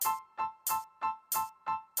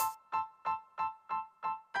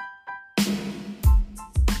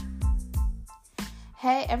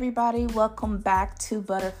Hey everybody, welcome back to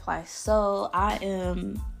Butterfly Soul. I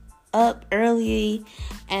am up early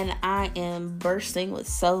and I am bursting with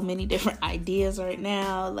so many different ideas right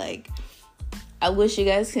now. I wish you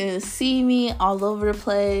guys can see me all over the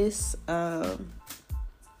place. I'm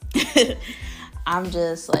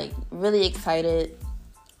just really excited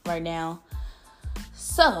right now.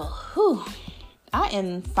 So, I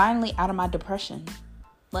am finally out of my depression.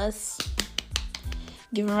 Let's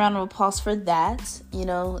give a round of applause for that. I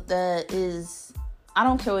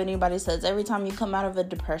don't care what anybody says. Every time you come out of a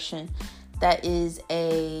depression, that is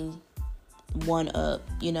a one-up.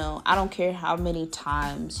 I don't care how many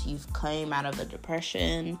times you've came out of a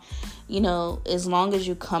depression. As long as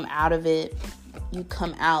you come out of it, you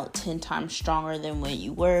come out 10 times stronger than when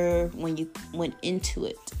you were when you went into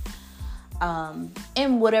it.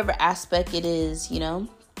 In whatever aspect it is,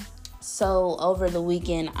 So over the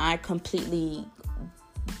weekend, I completely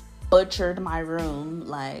butchered my room.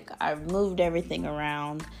 I moved everything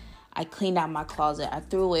around. I cleaned out my closet. I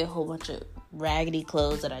threw away a whole bunch of raggedy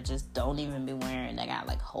clothes that I just don't even be wearing. They got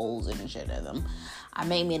holes and shit in them. I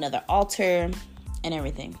made me another altar and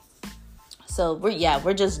everything. So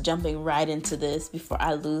we're just jumping right into this before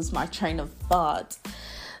I lose my train of thought.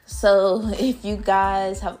 So if you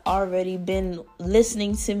guys have already been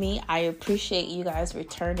listening to me, I appreciate you guys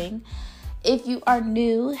returning. If you are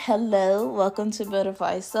new, hello, welcome to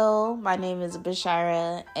Butterfly Soul. My name is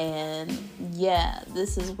Bashira, and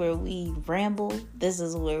this is where we ramble. This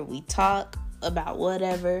is where we talk about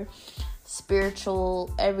whatever,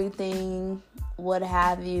 spiritual, everything, what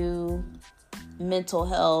have you, mental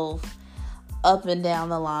health, up and down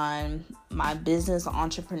the line, my business,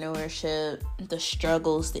 entrepreneurship, the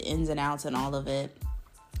struggles, the ins and outs, and all of it.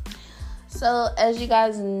 So, as you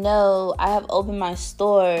guys know, I have opened my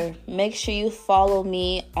store. Make sure you follow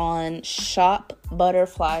me on Shop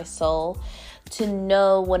Butterfly Soul to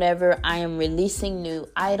know whenever I am releasing new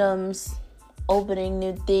items, opening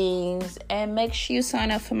new things, and make sure you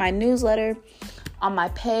sign up for my newsletter on my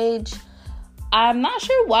page. I'm not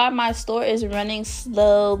sure why my store is running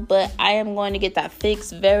slow, but I am going to get that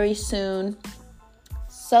fixed very soon.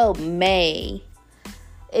 So,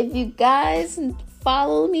 if you guys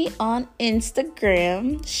follow me on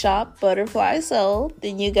Instagram, Shop Butterfly Soul,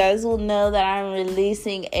 then you guys will know that I'm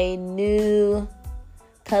releasing a new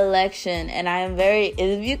collection. And I am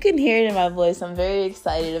if you can hear it in my voice, I'm very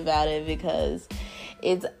excited about it because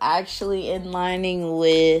it's actually in lining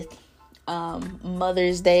with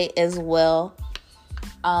Mother's Day as well.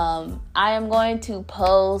 I am going to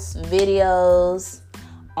post videos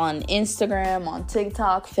on Instagram, on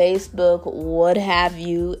TikTok, Facebook, what have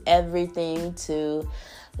you, everything to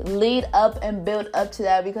lead up and build up to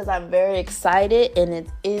that because I'm very excited, and it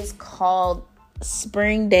is called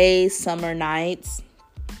Spring Days, Summer Nights.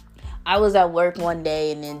 I was at work one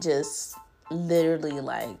day and it just literally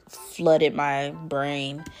flooded my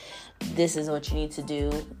brain. This is what you need to do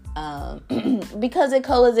because it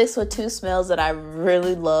coexists with two smells that I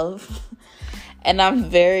really love and I'm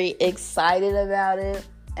very excited about it.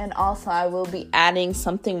 And also, I will be adding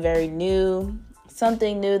something very new,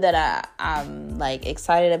 that I'm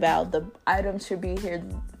excited about. The items should be here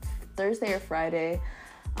Thursday or Friday.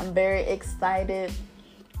 I'm very excited.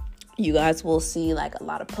 You guys will see a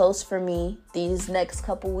lot of posts from me these next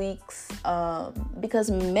couple weeks because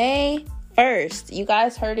May 1st, you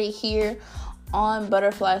guys heard it here on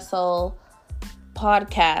Butterfly Soul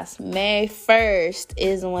podcast. May 1st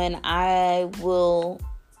is when I will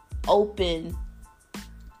open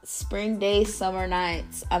Spring Days, Summer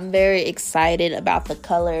Nights. I'm very excited about the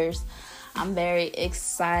colors. I'm very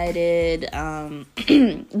excited.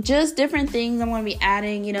 Just different things I'm going to be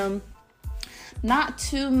adding, not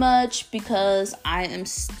too much because I am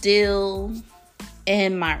still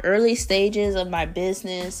in my early stages of my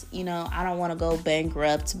business. I don't want to go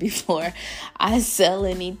bankrupt before I sell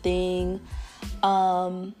anything.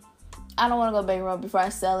 I don't want to go bankrupt before I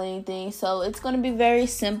sell anything. So it's going to be very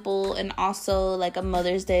simple and also a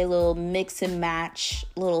Mother's Day little mix and match,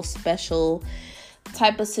 little special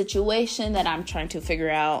type of situation that I'm trying to figure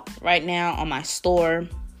out right now on my store.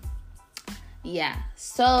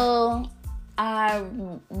 So I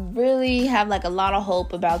really have a lot of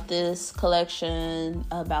hope about this collection,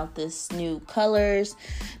 about this new colors,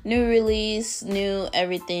 new release, new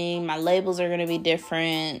everything. My labels are going to be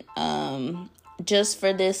different. Just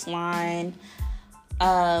for this line.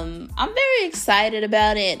 I'm very excited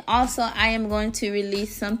about it. Also, I am going to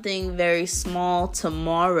release something very small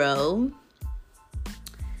tomorrow.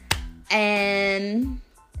 And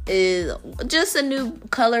is just a new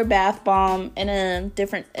color bath bomb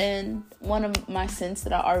in one of my scents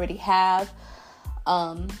that I already have.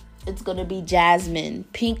 It's going to be jasmine.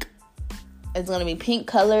 Pink. It's going to be pink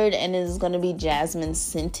colored, and it's going to be jasmine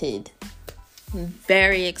scented. I'm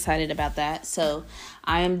very excited about that. So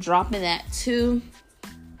I am dropping that too.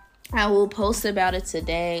 I will post about it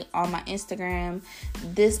today on my Instagram.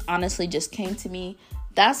 This honestly just came to me.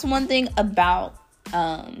 That's one thing about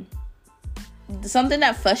something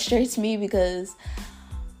that frustrates me, because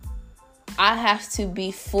I have to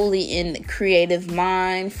be fully in the creative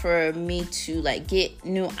mind for me to like get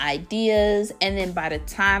new ideas. And then by the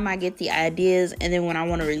time I get the ideas and then when I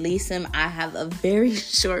want to release them, I have a very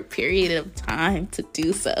short period of time to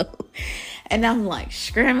do so. And I'm like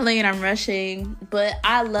scrambling and I'm rushing. But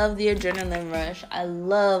I love the adrenaline rush. I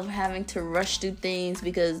love having to rush through things,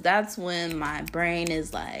 because that's when my brain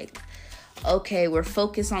is like, okay, we're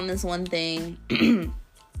focused on this one thing.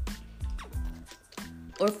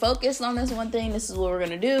 We're focused on this one thing. This is what we're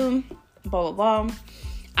going to do. Blah, blah, blah.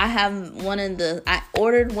 I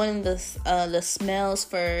ordered one of the smells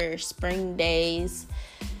for spring days.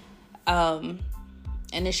 And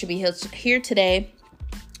it should be here today.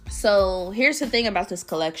 So here's the thing about this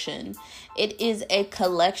collection. It is a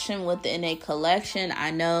collection within a collection.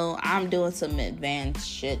 I know I'm doing some advanced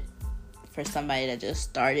shit for somebody that just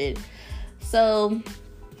started. So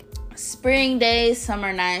spring days,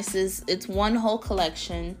 summer nights, it's one whole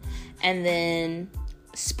collection. And then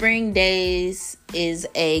spring days is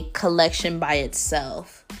a collection by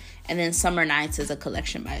itself. And then summer nights is a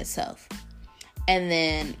collection by itself. And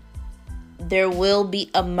then there will be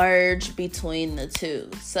a merge between the two.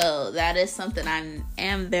 So that is something I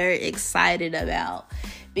am very excited about,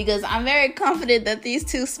 because I'm very confident that these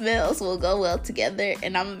two smells will go well together,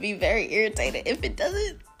 and I'm going to be very irritated if it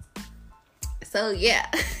doesn't. So yeah.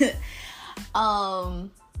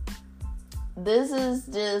 This is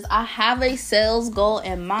just, I have a sales goal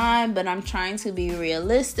in mind, but I'm trying to be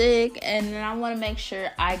realistic, and I want to make sure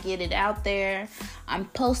I get it out there. I'm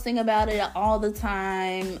posting about it all the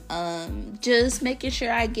time. Just making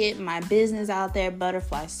sure I get my business out there,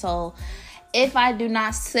 Butterfly Soul. If I do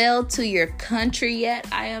not sell to your country yet,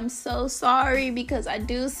 I am so sorry, because I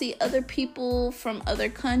do see other people from other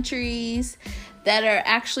countries that are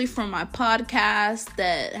actually from my podcast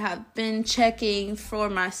that have been checking for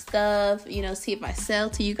my stuff, see if I sell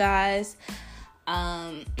to you guys.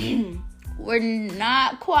 We're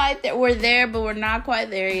not quite there. We're there, but we're not quite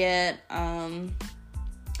there yet.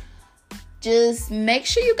 Just make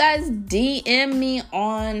sure you guys DM me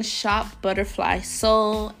on Shop Butterfly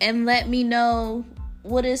Soul and let me know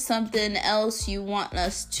what is something else you want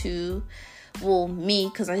us to, me,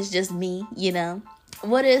 because it's just me,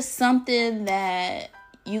 What is something that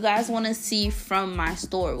you guys want to see from my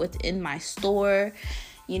store, within my store?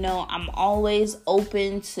 I'm always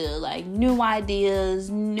open to like new ideas,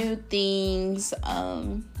 new things,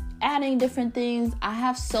 adding different things. I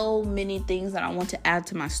have so many things that I want to add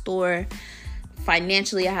to my store.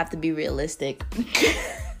 Financially, I have to be realistic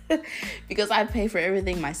because I pay for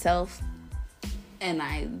everything myself and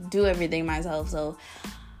I do everything myself. So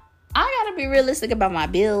I gotta be realistic about my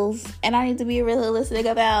bills, and I need to be realistic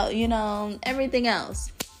about, everything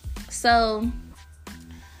else. So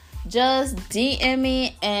just DM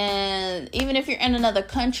me, and even if you're in another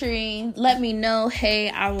country, let me know,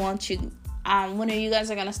 hey, I want you, when are you guys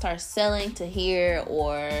are gonna start selling to here,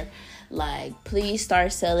 or like, please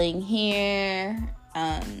start selling here.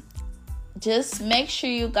 Just make sure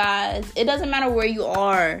you guys, it doesn't matter where you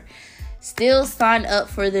are, still sign up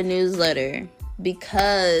for the newsletter,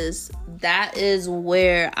 because that is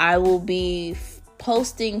where I will be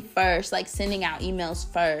posting first, like sending out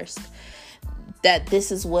emails first, that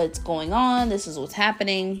this is what's going on, this is what's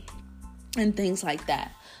happening, and things like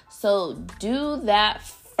that. So do that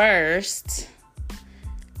first.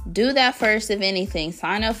 If anything.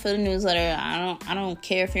 Sign up for the newsletter. I don't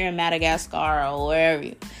care if you're in Madagascar or wherever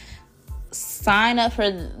you. Sign up for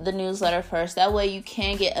the newsletter first. That way you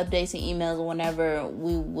can get updates and emails whenever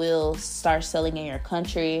we will start selling in your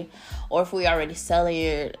country, or if we already sell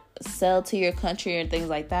to your country or things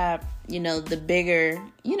like that. The bigger,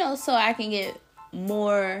 so I can get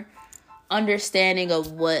more understanding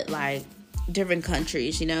of what like different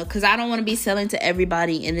countries, because I don't want to be selling to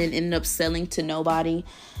everybody and then end up selling to nobody.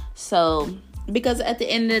 So, because at the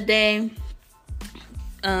end of the day,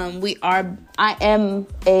 I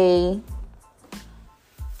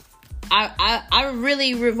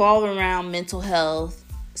really revolve around mental health,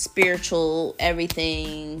 spiritual,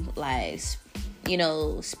 everything, like,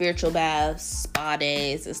 spiritual baths, spa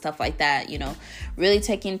days, and stuff like that, really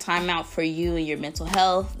taking time out for you and your mental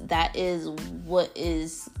health. That is what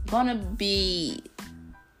is gonna be,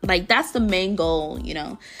 like, that's the main goal,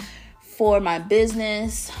 for my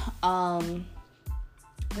business.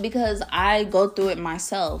 because I go through it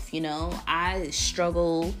myself. I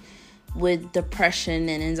struggle with depression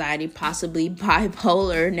and anxiety, possibly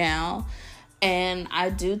bipolar now, and I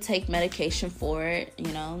do take medication for it.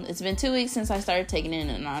 It's been 2 weeks since I started taking it,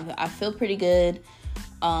 and I feel pretty good.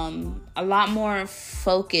 A lot more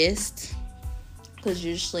focused, because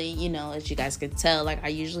usually, as you guys can tell, I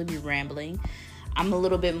usually be rambling. I'm a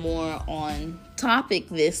little bit more on topic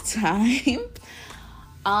this time.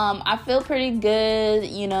 I feel pretty good.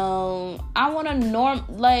 I want to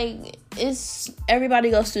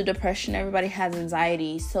everybody goes through depression. Everybody has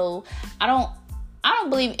anxiety. So I don't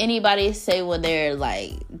believe anybody say when they're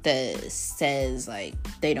that says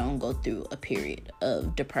they don't go through a period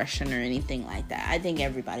of depression or anything like that. I think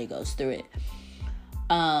everybody goes through it.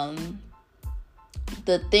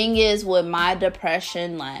 The thing is with my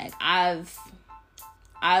depression,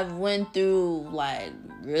 I've went through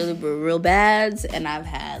really real bads, and I've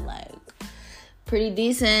had pretty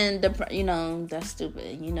decent that's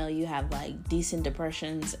stupid. You have decent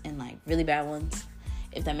depressions and really bad ones,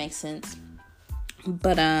 if that makes sense.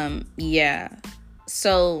 But yeah.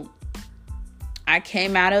 So I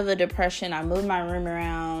came out of a depression. I moved my room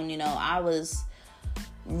around. I was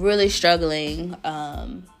really struggling.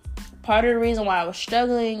 Part of the reason why I was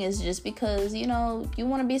struggling is just because, you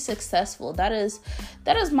want to be successful. That is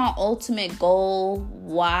my ultimate goal.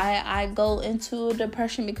 Why I go into a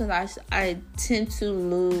depression, because I tend to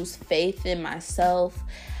lose faith in myself.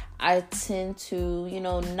 I tend to,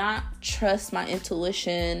 not trust my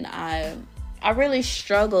intuition. I really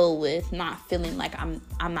struggle with not feeling like I'm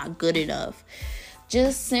not good enough,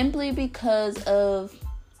 just simply because of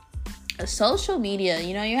social media.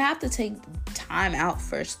 You have to take time out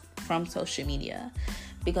first from social media,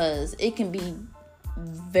 because it can be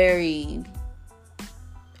very,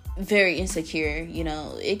 very insecure.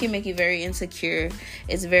 It can make you very insecure.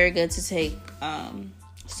 It's very good to take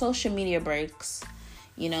social media breaks,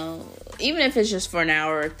 even if it's just for an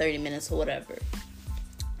hour or 30 minutes or whatever.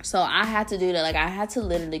 So I had to do that. I had to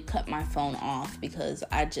literally cut my phone off, because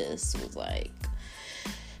I just was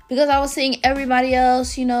because I was seeing everybody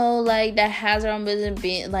else, that has their own business,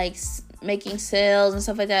 being making sales and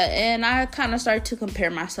stuff like that. And I kind of started to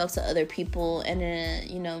compare myself to other people. And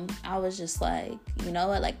then, I was just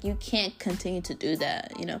you can't continue to do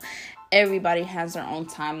that. Everybody has their own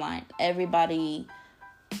timeline. Everybody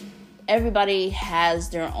has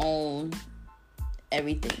their own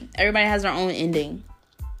everything. Everybody has their own ending.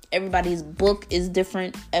 Everybody's book is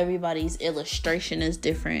different. Everybody's illustration is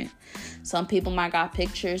different. Some people might got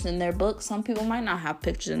pictures in their book. Some people might not have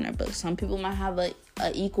pictures in their book. Some people might have a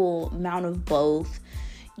equal amount of both.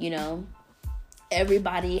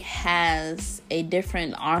 Everybody has a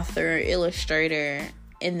different author, illustrator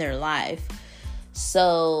in their life.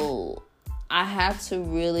 So I had to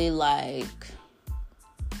really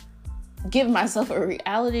give myself a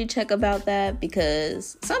reality check about that,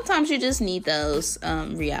 because sometimes you just need those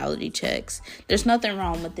reality checks. There's nothing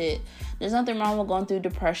wrong with it. There's nothing wrong with going through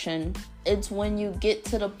depression. It's when you get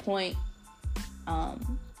to the point,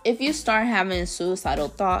 if you start having suicidal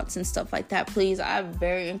thoughts and stuff like that, please, I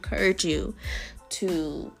very encourage you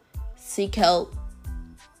to seek help.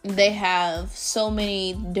 They have so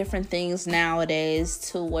many different things nowadays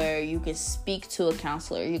to where you can speak to a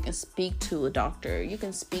counselor, you can speak to a doctor, you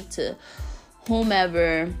can speak to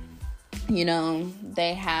whomever.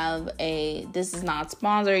 They have this is not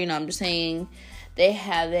sponsored, I'm just saying, they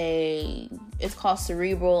have it's called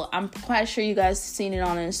Cerebral. I'm quite sure you guys have seen it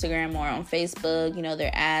on Instagram or on Facebook,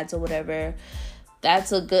 their ads or whatever.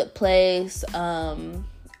 That's a good place.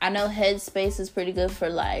 I know Headspace is pretty good for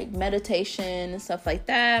meditation and stuff like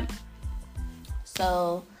that.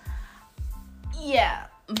 So yeah,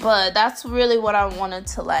 but that's really what I wanted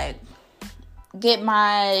to get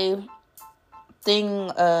my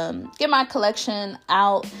get my collection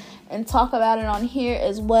out and talk about it on here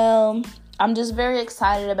as well. I'm just very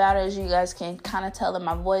excited about it, as you guys can kind of tell in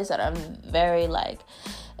my voice that I'm very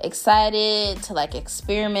excited to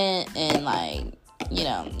experiment and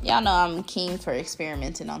y'all know I'm keen for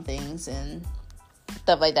experimenting on things and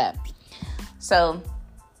stuff like that. So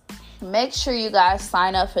make sure you guys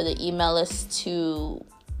sign up for the email list to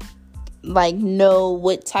know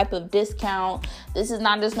what type of discount. This is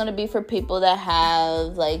not just going to be for people that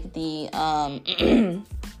have the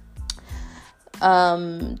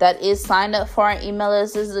that is signed up for our email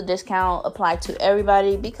list. This is a discount applied to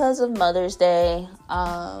everybody because of Mother's Day.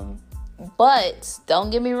 But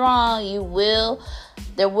don't get me wrong,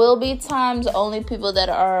 there will be times only people that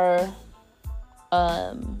are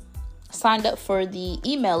signed up for the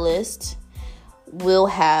email list will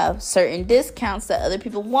have certain discounts that other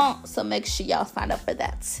people won't. So make sure y'all sign up for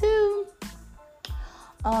that too.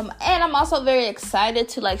 And I'm also very excited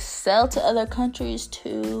to like sell to other countries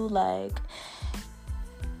too. Like,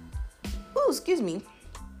 excuse me.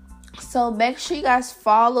 So make sure you guys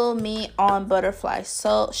follow me on Butterfly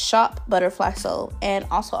Soul, Shop Butterfly Soul, and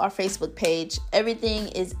also our Facebook page. Everything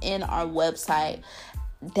is in our website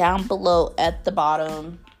down below at the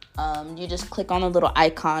bottom. You just click on a little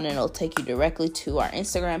icon and it'll take you directly to our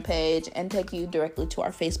Instagram page and take you directly to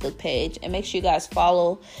our Facebook page. And make sure you guys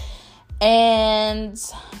follow. And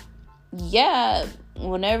yeah,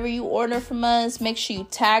 whenever you order from us, make sure you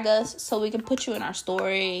tag us so we can put you in our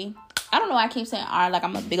story. I don't know why I keep saying "our" like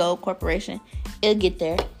I'm a big old corporation. It'll get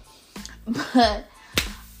there. But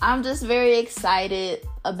I'm just very excited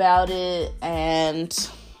about it. And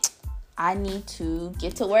I need to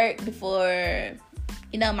get to work before,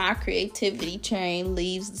 my creativity train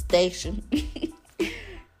leaves the station.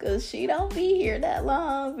 Because she don't be here that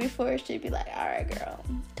long before she be like, all right, girl.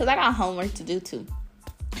 Because I got homework to do, too.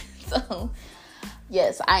 So,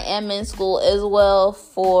 yes, I am in school as well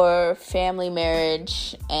for family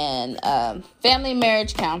marriage and family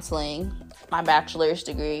marriage counseling, my bachelor's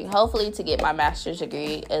degree. Hopefully to get my master's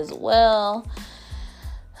degree as well.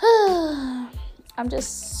 I'm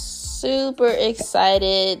just super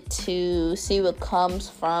excited to see what comes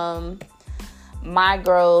from my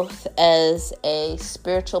growth as a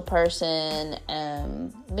spiritual person,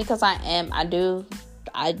 because I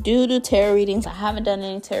do tarot readings. I haven't done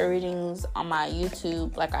any tarot readings on my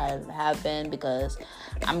YouTube like I have been because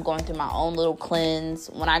I'm going through my own little cleanse.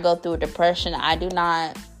 When I go through a depression, I do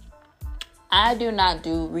not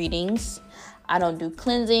do readings. I don't do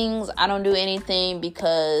cleansings. I don't do anything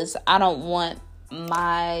because I don't want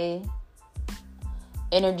my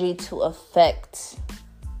energy to affect,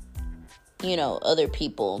 other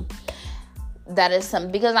people. That is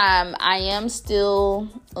something, because I am still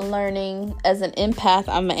learning as an empath.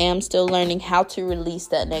 I am still learning how to release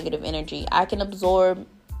that negative energy. I can absorb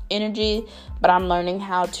energy, but I'm learning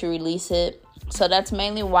how to release it. So that's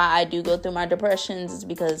mainly why I do go through my depressions, is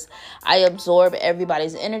because I absorb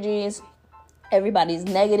everybody's energies, everybody's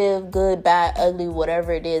negative, good, bad, ugly,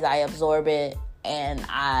 whatever it is. I absorb it, and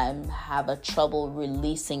I have a trouble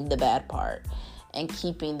releasing the bad part and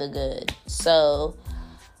keeping the good. So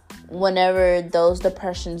whenever those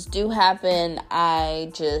depressions do happen,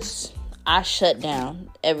 I shut down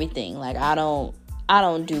everything. Like I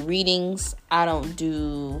don't do readings. I don't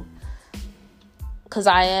do, because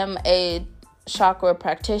I am a chakra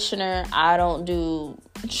practitioner. I don't do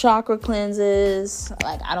chakra cleanses.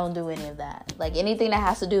 Like I don't do any of that. Like anything that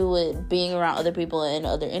has to do with being around other people and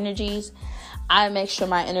other energies, I make sure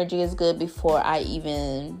my energy is good before I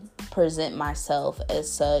even present myself as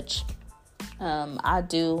such. I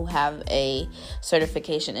do have a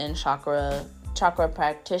certification in chakra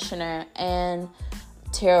practitioner and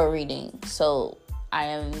tarot reading, so I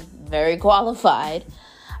am very qualified.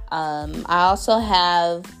 I also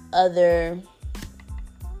have other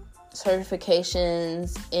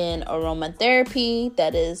certifications in aromatherapy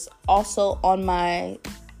that is also on my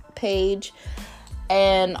page,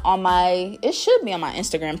 and it should be on my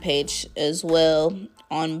Instagram page as well,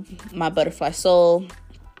 on my Butterfly Soul.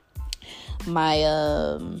 My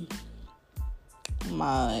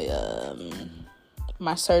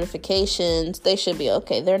certifications, they should be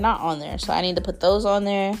okay. They're not on there, so I need to put those on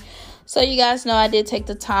there. So you guys know I did take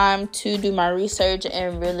the time to do my research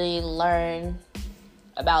and really learn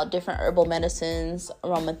about different herbal medicines,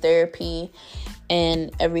 aromatherapy,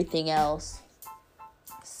 and everything else.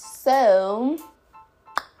 So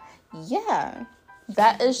yeah,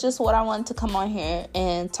 that is just what I wanted to come on here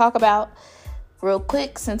and talk about real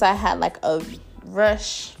quick, since I had like a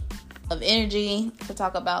rush of energy to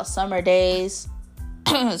talk about summer days.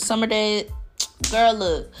 Girl,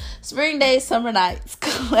 look, spring days, summer nights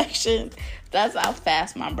collection. That's how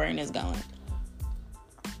fast my brain is going.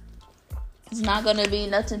 It's not gonna be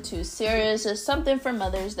nothing too serious, just something for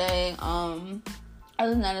Mother's Day. Other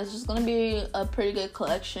than that, it's just gonna be a pretty good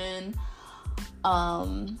collection.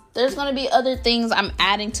 There's gonna be other things I'm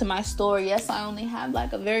adding to my store. Yes, I only have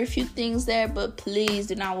like a very few things there, but please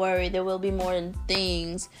do not worry, there will be more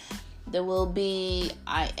things.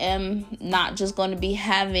 I am not just going to be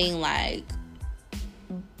having like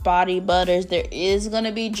body butters. There is going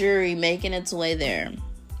to be jewelry making its way there.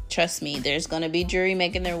 Trust me, there's going to be jewelry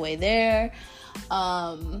making their way there.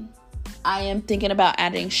 I am thinking about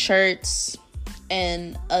adding shirts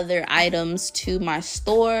and other items to my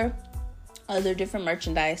store. Other different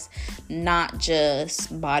merchandise, not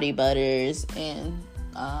just body butters and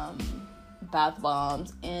bath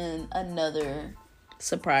bombs, and another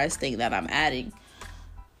surprise thing that I'm adding.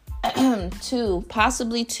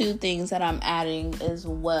 Possibly two things that I'm adding as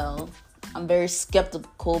well. I'm very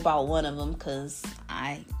skeptical about one of them because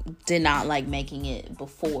I did not like making it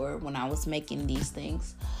before when I was making these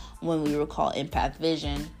things. When we were called Empath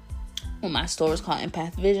Vision, when my store was called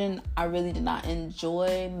Empath Vision, I really did not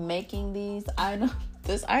enjoy making this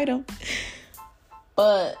item.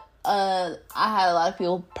 But I had a lot of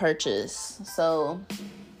people purchase, so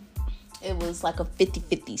it was like a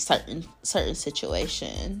 50-50 certain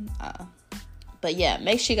situation. But yeah,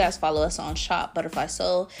 make sure you guys follow us on Shop Butterfly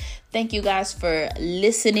Soul. Thank you guys for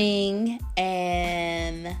listening.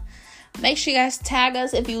 And make sure you guys tag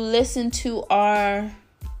us if you listen to our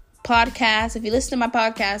podcast. If you listen to my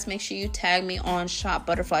podcast, make sure you tag me on Shop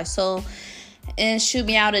Butterfly Soul. And shoot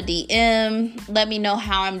me out a DM. Let me know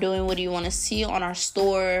how I'm doing. What do you want to see on our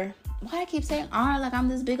store? Why I keep saying like I'm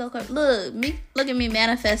this big old... Look at me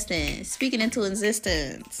manifesting. Speaking into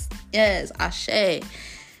existence. Yes, Ashe.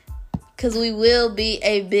 Because we will be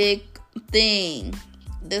a big thing.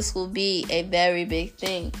 This will be a very big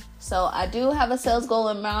thing. So I do have a sales goal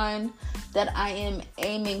in mind that I am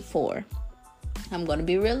aiming for. I'm going to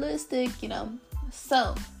be realistic,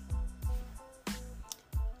 So,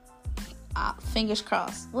 fingers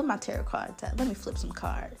crossed. What my tarot cards at? Let me flip some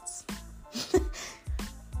cards.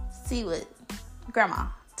 See what... Grandma,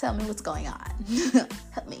 tell me what's going on.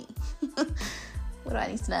 Help me. What do I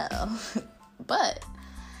need to know? But...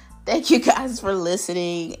 thank you guys for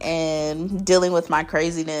listening and dealing with my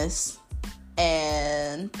craziness.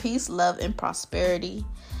 And peace, love, and prosperity.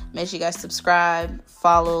 Make sure you guys subscribe,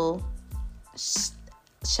 follow,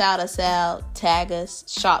 shout us out, tag us,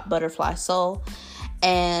 Shop Butterfly Soul.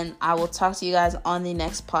 And I will talk to you guys on the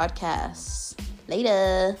next podcast.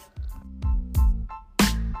 Later.